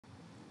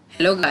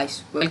Hello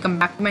guys, welcome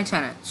back to my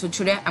channel. So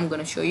today I'm going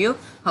to show you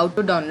how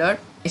to download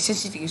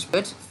SSC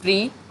textbooks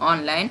free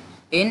online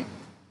in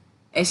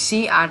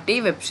SCRT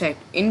website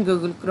in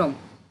Google Chrome.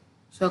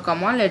 So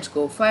come on, let's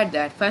go. For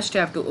that, first you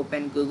have to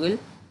open Google.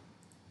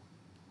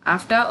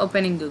 After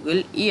opening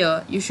Google,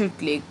 here you should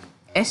click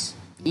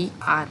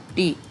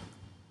SCRT.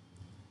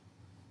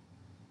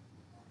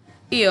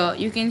 Here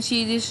you can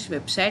see this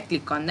website,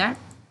 click on that.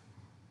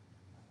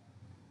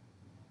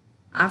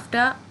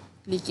 After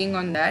clicking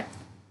on that,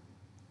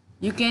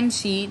 you can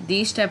see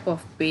this type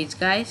of page,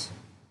 guys.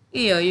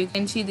 Here you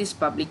can see this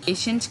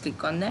publications,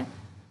 click on that.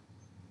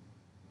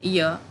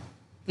 Here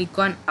click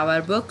on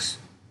our books.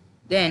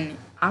 Then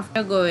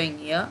after going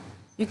here,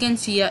 you can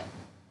see a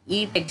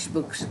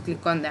e-textbooks,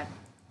 click on that.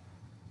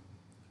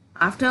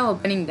 After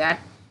opening that,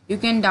 you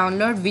can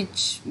download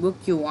which book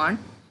you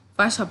want.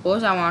 For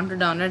suppose I want to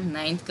download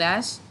 9th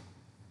class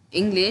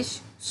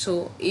English,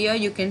 so here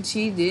you can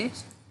see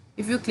this.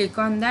 If you click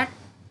on that,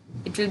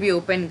 it will be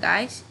open,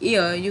 guys.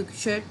 Here you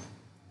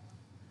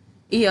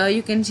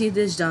can see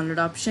this download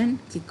option,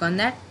 click on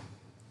that.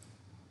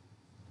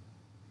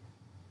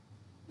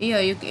 Here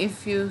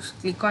if you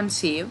click on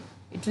save,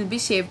 it will be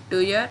saved to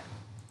your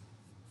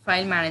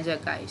file manager,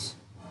 guys.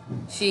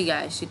 See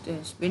guys, it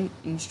has been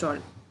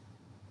installed.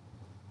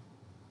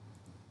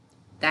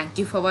 Thank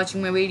you for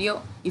watching my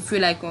video. If you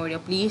like my video,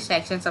 please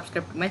like and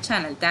subscribe to my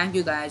channel. Thank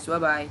you guys, bye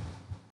bye.